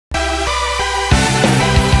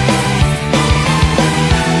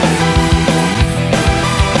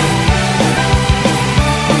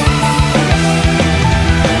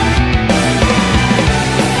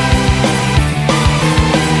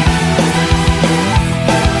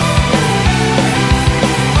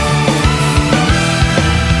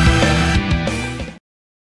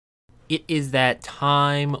It is that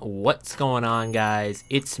time. What's going on, guys?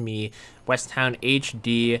 It's me, Westtown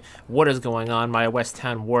HD. What is going on, my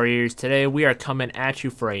Westtown Warriors? Today we are coming at you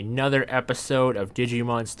for another episode of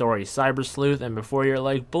Digimon Story Cyber Sleuth. And before you're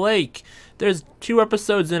like, Blake, there's 2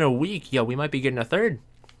 episodes in a week. Yo, we might be getting a third.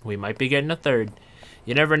 We might be getting a third.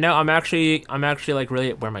 You never know. I'm actually like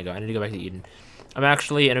really. Where am I going? I need to go back to Eden. I'm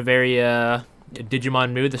actually in a very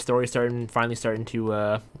Digimon mood. The story's finally starting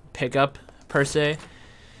to pick up per se.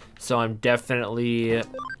 So I'm definitely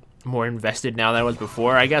more invested now than I was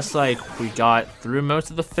before. I guess like we got through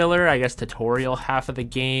most of the filler. I guess tutorial half of the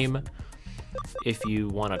game, if you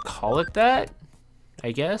want to call it that,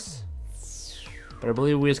 I guess. But I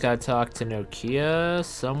believe we just gotta talk to Nokia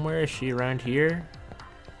somewhere. Is she around here?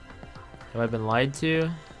 Have I been lied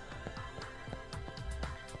to?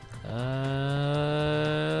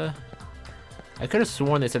 I could have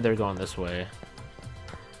sworn they said they were going this way.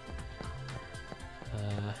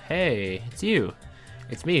 Hey, it's you.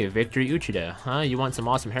 It's me, Victory Uchida. Huh? You want some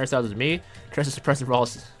awesome hairstyles with me? Try this present for all.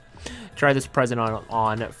 Try this present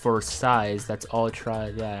on for size. That's all.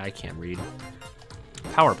 Try that. I can't read.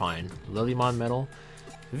 Power Pine, Lilymon Metal,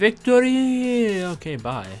 Victory. Okay,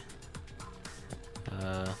 bye.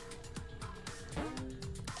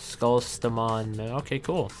 Skullstamon. Okay,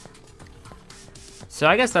 cool. So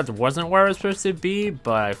I guess that wasn't where I was supposed to be,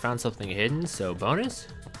 but I found something hidden. So bonus.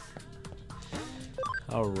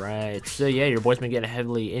 Alright, so yeah, your boy's been getting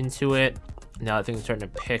heavily into it. Now that things are starting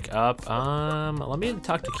to pick up. Let me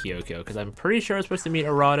talk to Kyoko, because I'm pretty sure I'm supposed to meet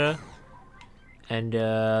Arata and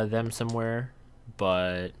them somewhere,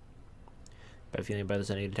 but by feeling by this,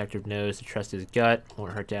 any detective knows to trust his gut.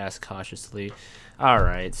 Won't hurt to ask cautiously.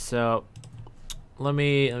 Alright, so let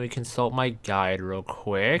me consult my guide real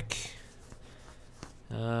quick.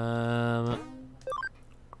 Yeah,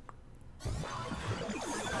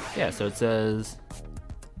 so it says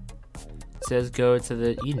go to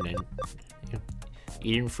the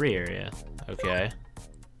Eden free area. Okay.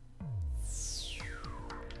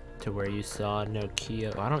 To where you saw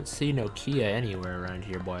Nokia. Oh, I don't see Nokia anywhere around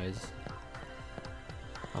here, boys.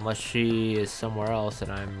 Unless she is somewhere else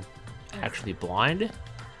and I'm actually blind.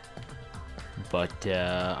 But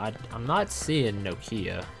I'm not seeing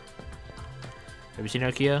Nokia. Have you seen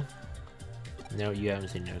Nokia? No, you haven't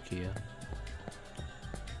seen Nokia.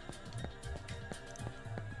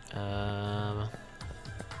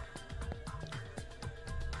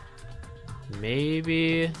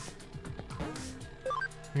 Maybe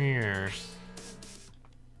here.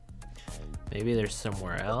 Maybe there's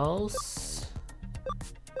somewhere else.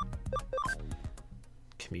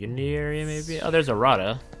 Community area, maybe. Oh, there's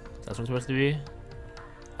Arata. That's what it's supposed to be.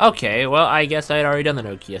 Okay, well, I guess I had already done the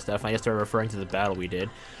Nokia stuff. I guess they're referring to the battle we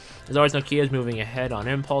did. As always, Nokia is moving ahead on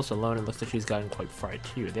impulse alone, and looks like she's gotten quite far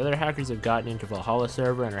too. The other hackers have gotten into Valhalla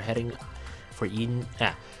server and are heading for Eden.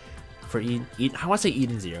 For Eden. I want to say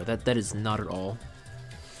Eden Zero. That is not at all.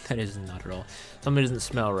 That is not at all. Something doesn't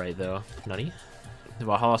smell right though. Nutty. The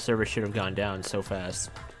Valhalla server should have gone down so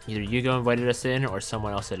fast. Either Yugo invited us in, or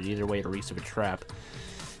someone else said it. Either way, it reeks of a trap.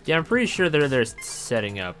 Yeah, I'm pretty sure they're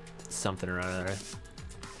setting up something around there.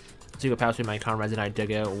 Zuko passed me, my comrades and I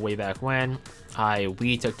dug out way back when.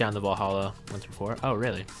 We took down the Valhalla once before. Oh,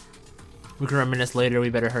 really? We can reminisce later. We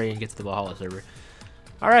better hurry and get to the Valhalla server.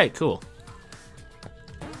 Alright, cool.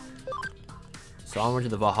 So onward to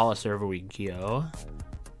the Valhalla server we go.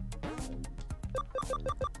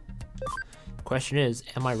 Question is,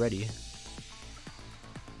 am I ready?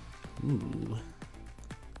 Ooh.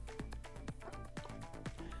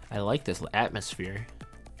 I like this atmosphere.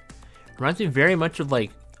 Reminds me very much of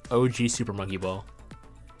like OG Super Monkey Ball.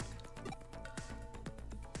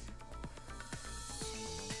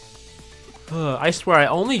 I swear I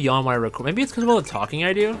only yawn when I record. Maybe it's because of all the talking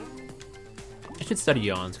I do. I should study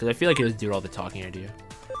yawns because I feel like it was due to all the talking I do.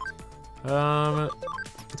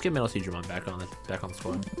 Let's get Metal Digimon back on the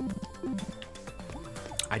squad.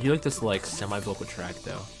 I do like this like semi-vocal track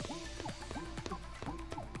though.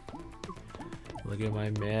 Look at my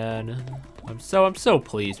man. I'm so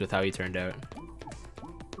pleased with how he turned out.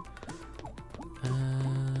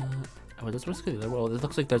 Oh, this was good. Well, this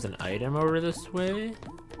looks like there's an item over this way.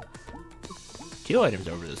 2 items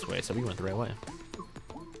over this way, so we went the right way.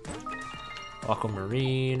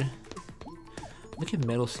 Aquamarine. Look at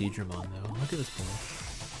Metal Digimon though. Look at this boy.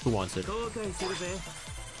 Who wants it?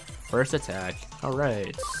 First attack.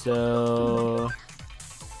 Alright, so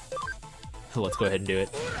let's go ahead and do it.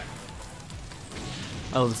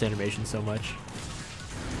 I love this animation so much.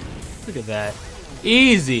 Look at that.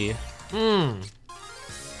 Easy!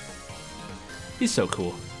 He's so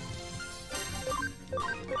cool.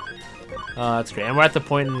 That's great. And we're at the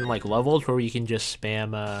point in like levels where you can just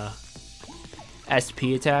spam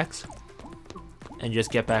SP attacks and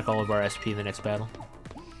just get back all of our SP in the next battle.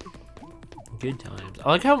 Good times. I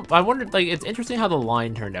like how, I wondered, like, it's interesting how the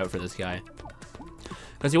line turned out for this guy.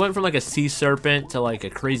 Because he went from, like, a sea serpent to, like, a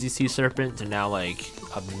crazy sea serpent to now, like,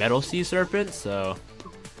 a metal sea serpent, so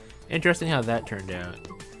interesting how that turned out.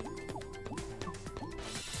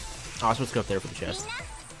 Oh, I was supposed to go up there for the chest.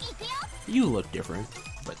 You look different,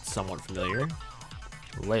 but somewhat familiar.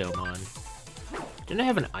 Leomon. Didn't I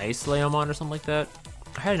have an ice Leomon or something like that?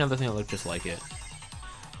 I had another thing that looked just like it.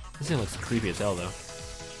 This thing looks creepy as hell, though.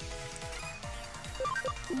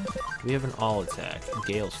 We have an all attack,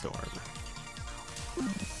 Gale Storm.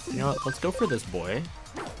 You know what? Let's go for this boy.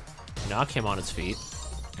 Knock him on his feet.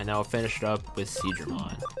 And now we'll finish it up with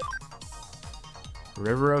Digimon.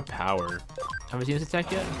 River of Power. Haven't seen this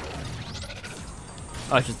attack yet?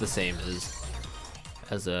 Oh, it's just the same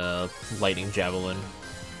as a lightning javelin.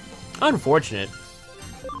 Unfortunate.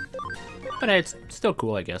 But hey, it's still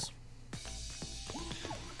cool, I guess.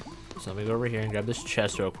 So let me go over here and grab this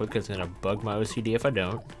chest real quick, because it's going to bug my OCD if I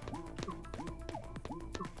don't.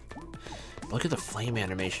 Look at the flame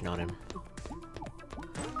animation on him.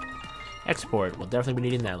 Export. We'll definitely be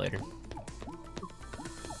needing that later.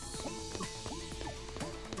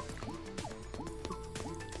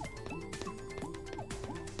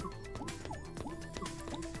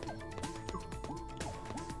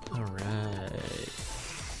 Alright.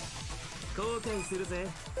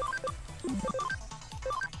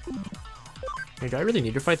 Hey, do I really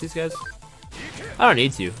need to fight these guys? I don't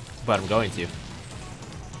need to, but I'm going to.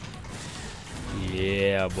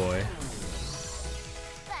 Yeah, boy.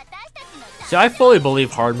 So I fully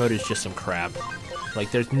believe hard mode is just some crap.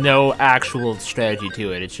 Like, there's no actual strategy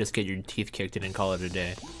to it. It's just get your teeth kicked in and call it a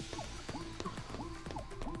day.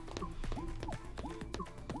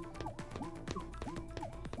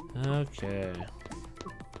 Okay.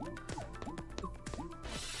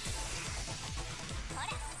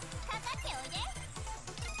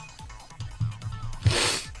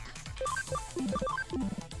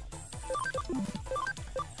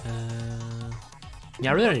 Yeah,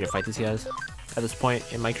 I really don't need to fight these guys at this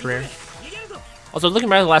point in my career. Also, looking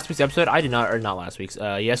back at last week's episode, I did not, or not last week's,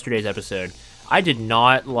 yesterday's episode, I did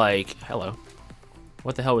not, like, hello.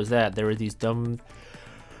 What the hell was that? There were these dumb...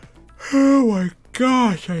 Oh my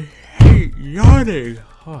gosh, I hate yawning.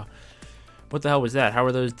 Huh. What the hell was that? How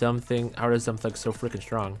are those dumb things, how are those dumb thugs so freaking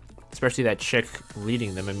strong? Especially that chick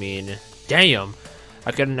leading them, I mean, damn.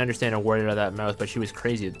 I couldn't understand a word out of that mouth, but she was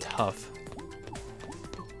crazy and tough.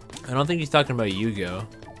 I don't think he's talking about Yugo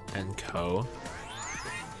and Co.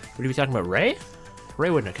 Would he be talking about Ray?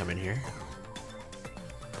 Ray wouldn't have come in here.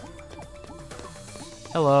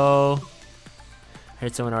 Hello. I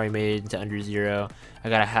heard someone already made it to under 0. I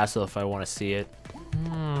gotta hassle if I want to see it.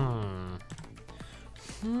 Well,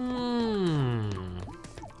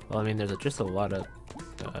 I mean, there's just a lot of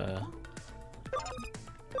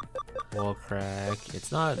wall crack.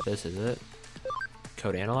 It's not this, is it?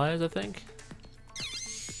 Code analyze, I think.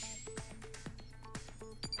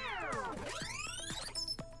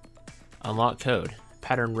 Unlock code.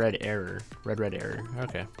 Pattern red error. Red error.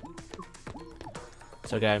 Okay.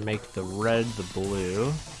 So I gotta make the red the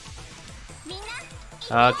blue.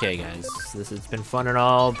 Okay, guys. This has been fun and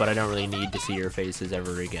all, but I don't really need to see your faces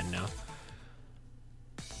ever again now.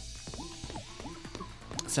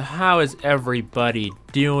 So how is everybody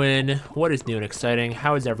doing? What is new and exciting?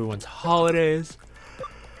 How is everyone's holidays?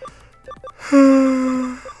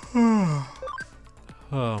 Oh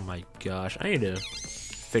my gosh. I need to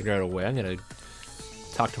figure out a way. I'm gonna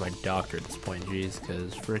talk to my doctor at this point, jeez,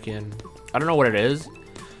 because freaking, I don't know what it is.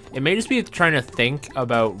 It may just be trying to think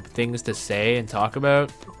about things to say and talk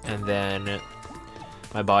about, and then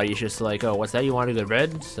my body's just like, oh, what's that? You want to go to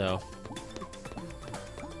bed? So,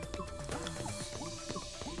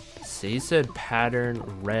 see, he said pattern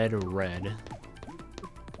red.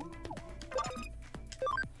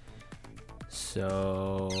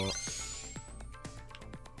 So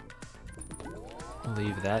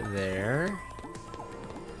leave that there.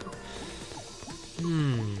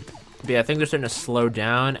 But yeah, I think they're starting to slow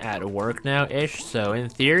down at work now-ish, so in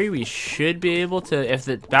theory, we should be able to, if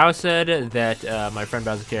the Bao said that, my friend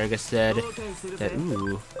Bowser said that,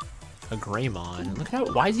 ooh, a Greymon. Look at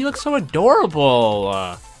how, why does he look so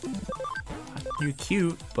adorable? You're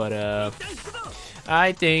cute, but,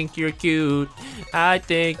 I think you're cute. I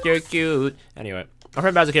think you're cute. Anyway, my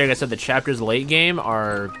friend Bowser said the chapters late game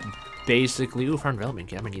are basically, ooh, farm development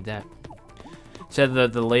kit, I'm gonna need that. Said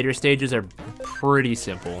the later stages are pretty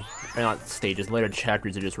simple. Or not stages, later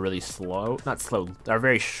chapters are just really slow. Not slow, they're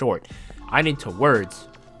very short. I need to words.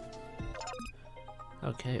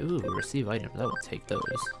 Okay, ooh, receive items, I will take those.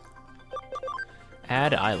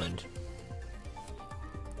 Add island.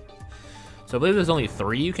 So I believe there's only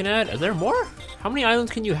 3 you can add. Is there more? How many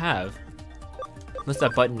islands can you have? Unless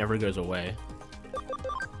that button never goes away.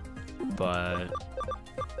 But...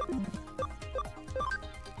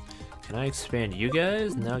 can I expand you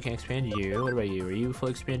guys? No, I can't expand you. What about you? Are you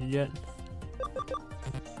fully expanded yet?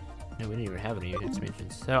 No, we didn't even have any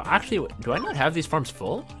expansions. So actually, do I not have these farms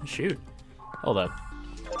full? Shoot. Hold up.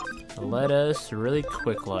 Let us really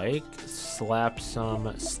quick like slap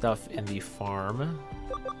some stuff in the farm.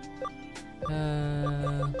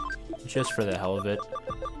 Just for the hell of it.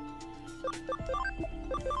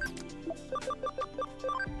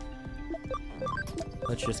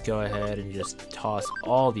 Let's just go ahead and just toss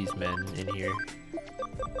all these men in here.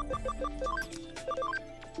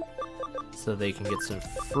 So they can get some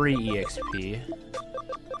free EXP.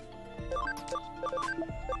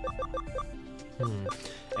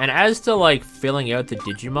 And as to like filling out the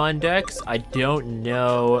Digimon decks, I don't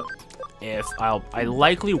know if I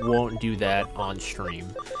likely won't do that on stream.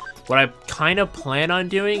 What I kind of plan on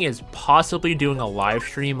doing is possibly doing a live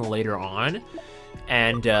stream later on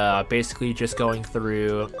and basically just going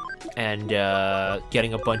through and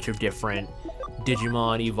getting a bunch of different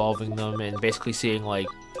Digimon, evolving them, and basically seeing like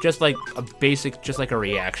just like a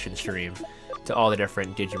reaction stream to all the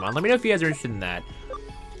different Digimon. Let me know if you guys are interested in that,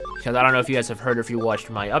 because I don't know if you guys have heard or if you watched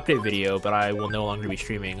my update video, but I will no longer be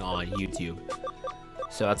streaming on YouTube.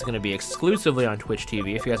 So that's going to be exclusively on Twitch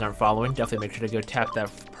TV. If you guys aren't following, definitely make sure to go tap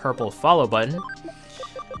that purple follow button.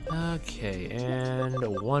 Okay, and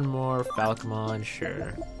one more Falcomon,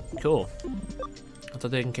 sure. Cool. That's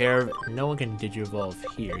all taken care of. No one can Digivolve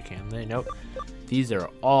here, can they? Nope. These are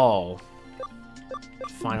all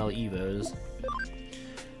final Evos.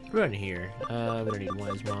 What about in here? We don't need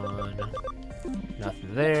Wisemon.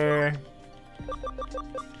 Nothing there.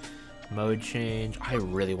 Mode change. I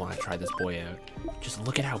really want to try this boy out. Just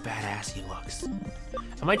look at how badass he looks.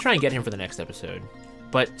 I might try and get him for the next episode.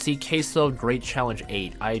 But see, Queso Great Challenge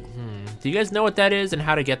 8. Do you guys know what that is and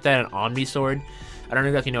how to get that in Omni Sword? I don't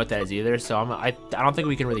exactly know what that is either, so I don't think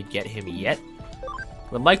we can really get him yet.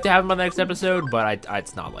 Would like to have him on the next episode, but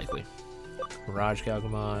it's not likely. Mirage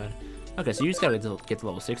Calgamon. Okay, so you just gotta get to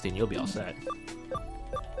level 60 and you'll be all set.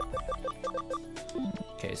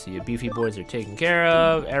 Okay, so your beefy boys are taken care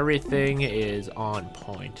of. Everything is on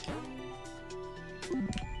point.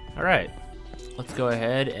 Alright, let's go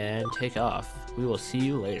ahead and take off. We will see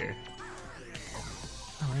you later.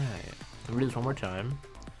 Alright, I'll read this one more time.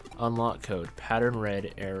 Unlock code, pattern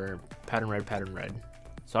red, error, pattern red, pattern red.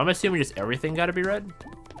 So I'm assuming just everything gotta be red?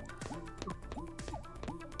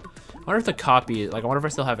 I wonder if the copy, like I wonder if I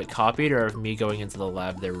still have it copied or if me going into the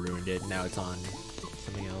lab they ruined it. Now it's on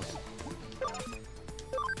something else.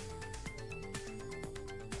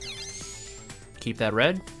 Keep that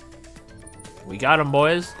red. We got him,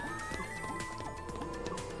 boys.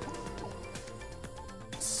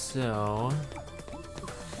 So,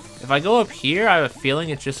 if I go up here, I have a feeling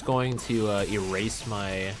it's just going to erase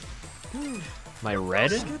my red.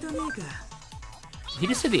 Did he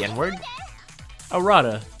just say the N-word?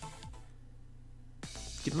 Arata.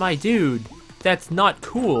 My dude, that's not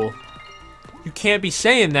cool. You can't be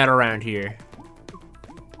saying that around here.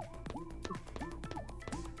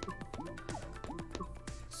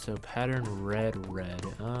 So pattern red, red.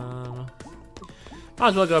 Might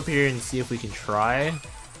as well go up here and see if we can try.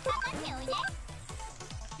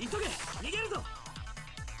 Okay.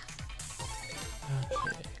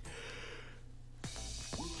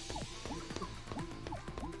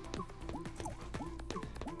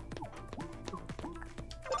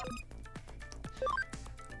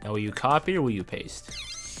 Now, will you copy or will you paste?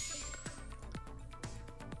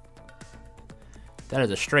 That is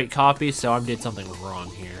a straight copy, so I did something wrong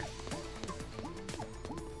here.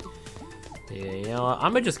 Yeah, you know what?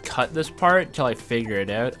 I'm gonna just cut this part until I figure it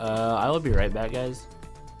out. I will be right back, guys.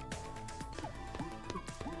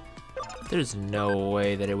 There's no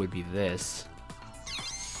way that it would be this.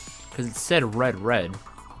 Because it said red, red.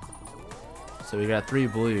 So we got 3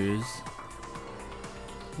 blues.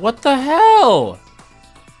 What the hell?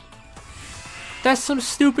 That's some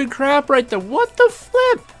stupid crap right there. What the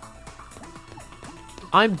flip?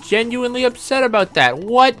 I'm genuinely upset about that.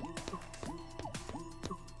 What?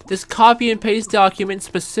 This copy and paste document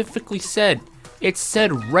specifically said, it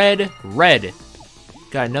said red, red.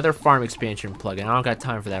 Got another farm expansion plugin. I don't got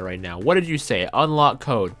time for that right now. What did you say? Unlock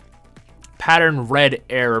code. Pattern red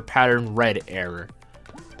error, pattern red error.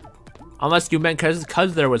 Unless you meant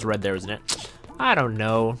because there was red there, wasn't it? I don't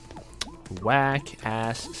know. Whack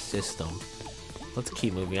ass system. Let's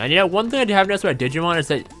keep moving on. You know, one thing I have noticed about Digimon is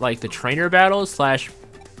that like the trainer battles slash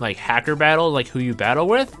like hacker battles, like who you battle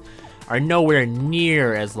with, are nowhere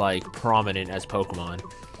near as like prominent as Pokemon.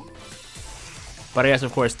 But I guess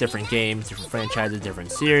of course different games, different franchises,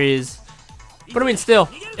 different series. But I mean still,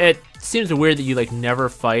 it seems weird that you like never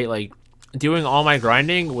fight. Like doing all my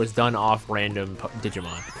grinding was done off random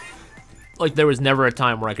Digimon. Like there was never a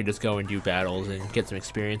time where I could just go and do battles and get some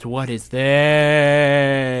experience. What is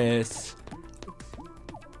this?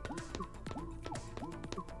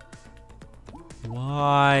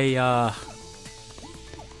 Why,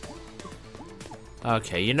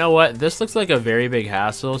 Okay, you know what? This looks like a very big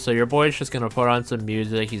hassle, so your boy's just gonna put on some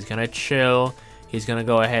music, he's gonna chill, he's gonna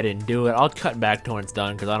go ahead and do it. I'll cut back to when it's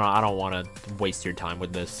done, because I don't wanna waste your time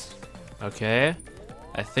with this. Okay.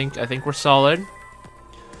 I think we're solid.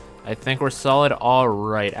 I think we're solid.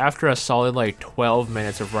 Alright. After a solid like 12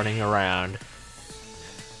 minutes of running around.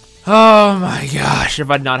 Oh my gosh,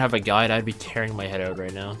 if I'd not have a guide, I'd be tearing my head out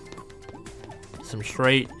right now. Some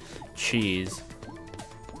straight cheese.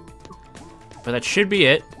 But that should be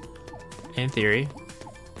it, in theory.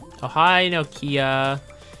 Oh, hi, Nokia.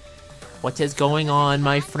 What is going on,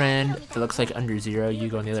 my friend? It looks like under zero.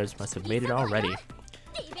 You and the others must have made it already.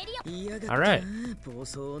 Alright.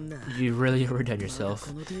 You really overdone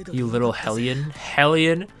yourself. You little hellion.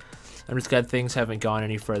 Hellion? I'm just glad things haven't gone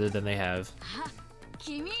any further than they have.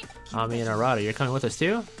 Ami and Arata, you're coming with us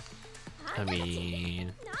too? I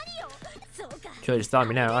mean... Julie just thought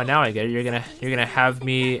me now. Oh, now I get it. You're gonna have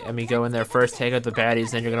me and me go in there first, take out the baddies,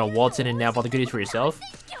 then you're gonna waltz in and nab all the goodies for yourself.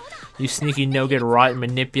 You sneaky, no good, rotten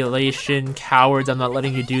manipulation cowards! I'm not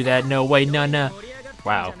letting you do that. No way, no.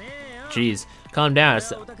 Wow, jeez, calm down.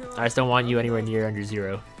 I just don't want you anywhere near under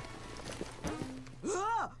zero.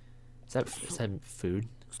 Is that food?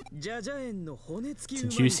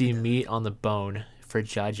 It's juicy meat on the bone for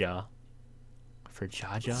Jaja. For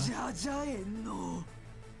Jaja?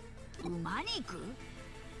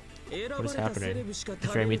 What is happening?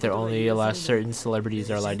 If I meet there, only allow certain celebrities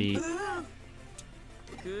are allowed to eat.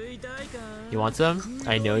 You want some?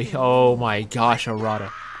 I know you. Oh my gosh, Arata.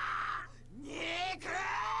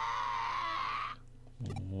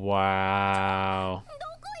 Wow.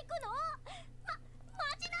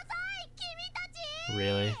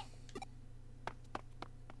 Really?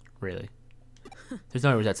 Really? There's no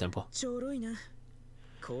way it was that simple.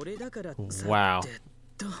 Wow.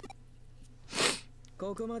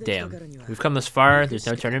 Damn. We've come this far, there's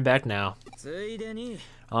no turning back now.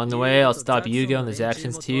 On the way, I'll stop Yugo and his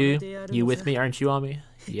actions too. You with me, aren't you, Ami?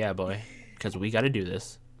 Yeah, boy. Because we gotta do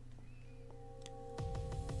this.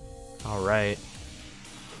 Alright.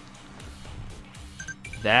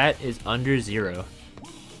 That is under zero.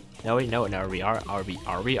 No, wait, no, are we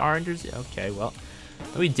under zero? Okay, well.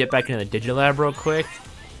 Let me dip back into the Digilab real quick.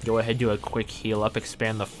 Go ahead, do a quick heal up,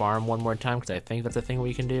 expand the farm one more time, because I think that's a thing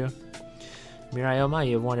we can do. Mirai, oh my,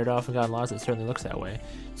 you've wandered off and gotten lost. It certainly looks that way.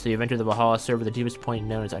 So you've entered the Valhalla server, the deepest point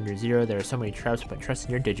known as under zero. There are so many traps, but trust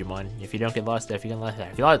in your Digimon. If you don't get lost, if you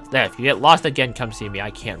get lost again, come see me. I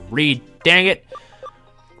can't read. Dang it!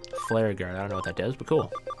 Flare guard. I don't know what that does, but cool.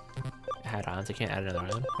 Add-ons. I can't add another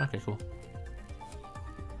island. Okay, cool.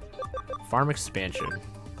 Farm expansion.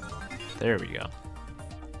 There we go.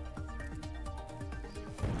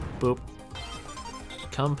 Boop.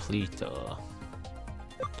 Completo.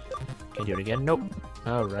 Can I do it again? Nope.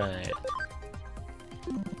 Alright.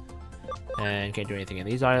 And can't do anything in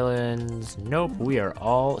these islands. Nope. We are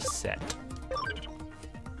all set.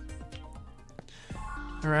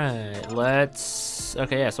 Alright. Let's...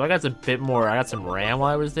 Okay, yeah. So I got a bit more. I got some RAM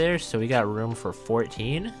while I was there. So we got room for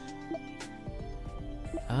 14.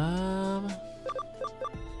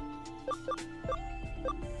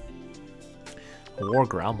 War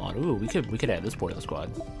ground mod. Ooh, we could add this boy to the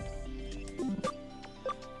squad.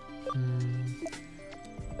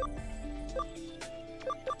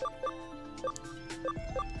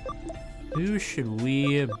 Who should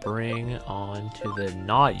we bring on to the...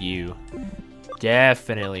 Not you.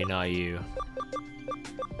 Definitely not you.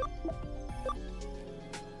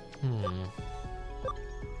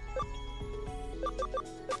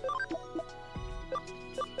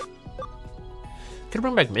 Could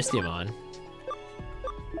bring back Mistimon.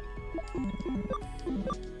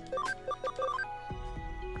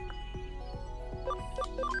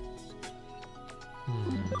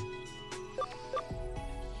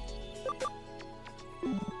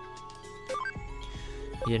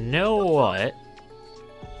 You know what?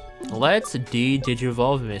 Let's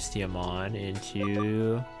Digivolve Mistimon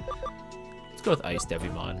into... Let's go with Ice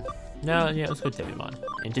Devimon. No, yeah, let's go with Devimon.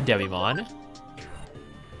 Into Devimon.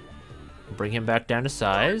 Bring him back down to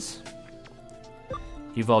size.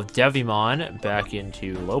 Evolve Devimon back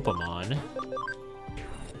into Lopamon.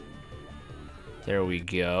 There we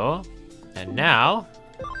go. And now,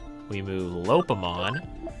 We move Lopamon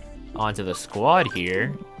onto the squad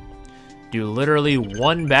here. Do literally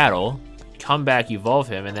one battle. Come back, evolve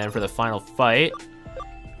him, and then for the final fight,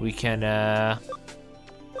 we can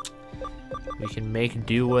make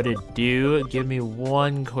do what it do. Give me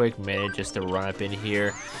one quick minute just to run up in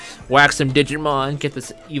here, whack some Digimon, get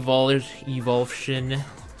this evolution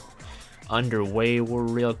underway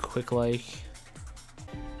real quick like.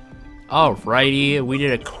 Alrighty, we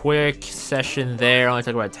did a quick session there, only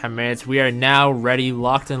took about 10 minutes. We are now ready,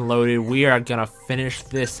 locked and loaded. We are gonna finish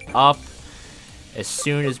this up as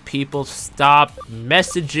soon as people stop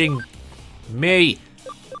messaging me.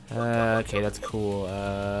 Okay, that's cool.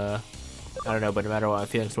 I don't know, but no matter what, I'm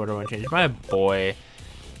feeling sort of want to change. My boy.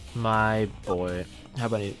 How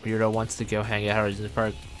about he weirdo wants to go hang out in the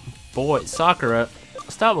park? Boy, Sakura,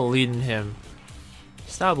 stop leading him.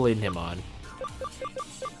 Stop leading him on.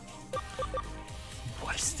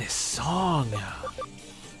 What is this song?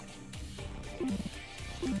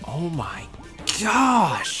 Oh my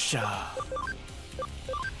gosh!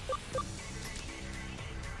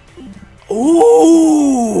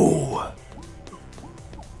 Ooh!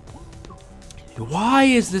 Why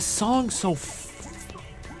is this song so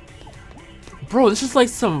Bro, this is like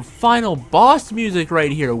some final boss music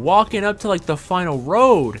right here, walking up to like the final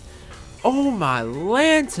road. Oh my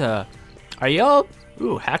Lanta. Are y'all?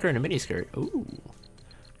 Ooh, hacker in a miniskirt. Ooh.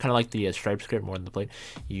 Kind of like the striped skirt more than the plate.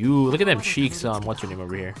 You, look at them cheeks on, what's your name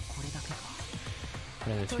over here?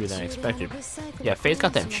 Better than I expected. Yeah, Faye's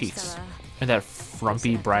got them cheeks. And that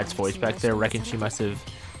frumpy Brad's voice back there, reckon she must have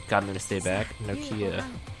gotten them to stay back. Nokia.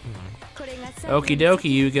 Okie dokie,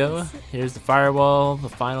 Hugo. Here's the firewall, the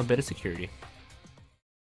final bit of security.